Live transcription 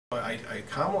I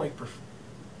commonly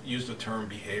use the term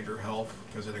behavior health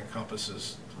because it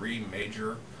encompasses three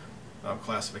major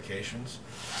classifications.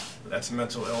 That's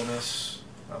mental illness,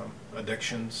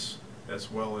 addictions,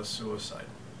 as well as suicide.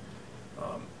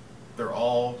 They're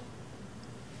all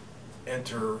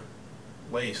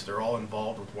interlaced, they're all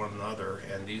involved with one another,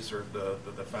 and these are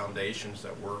the foundations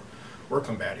that we're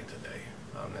combating today.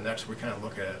 And that's, we kind of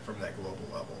look at it from that global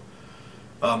level.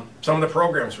 Some of the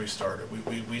programs we started,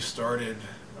 we started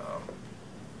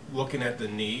looking at the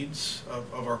needs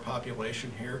of our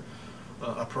population here.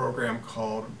 A program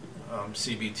called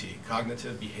CBT,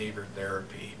 Cognitive Behavior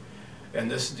Therapy. And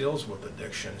this deals with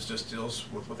addictions, this deals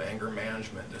with anger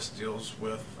management, this deals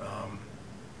with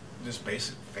just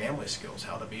basic family skills,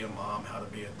 how to be a mom, how to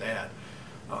be a dad.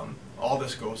 All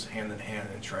this goes hand in hand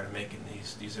in trying to make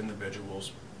these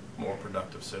individuals more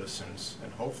productive citizens,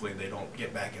 and hopefully they don't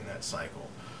get back in that cycle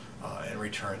and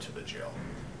return to the jail.